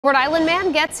Rhode Island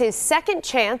man gets his second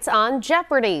chance on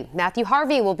Jeopardy! Matthew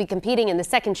Harvey will be competing in the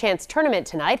Second Chance tournament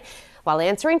tonight. While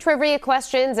answering trivia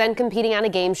questions and competing on a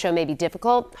game show may be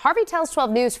difficult, Harvey tells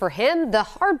 12 News for him the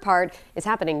hard part is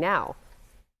happening now.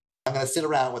 I'm going to sit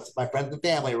around with my friends and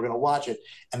family. We're going to watch it.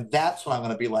 And that's when I'm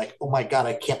going to be like, oh my God,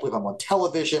 I can't believe I'm on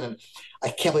television. And I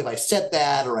can't believe I said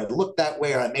that, or I looked that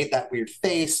way, or I made that weird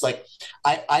face. Like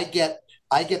I get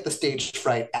the stage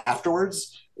fright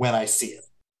afterwards when I see it.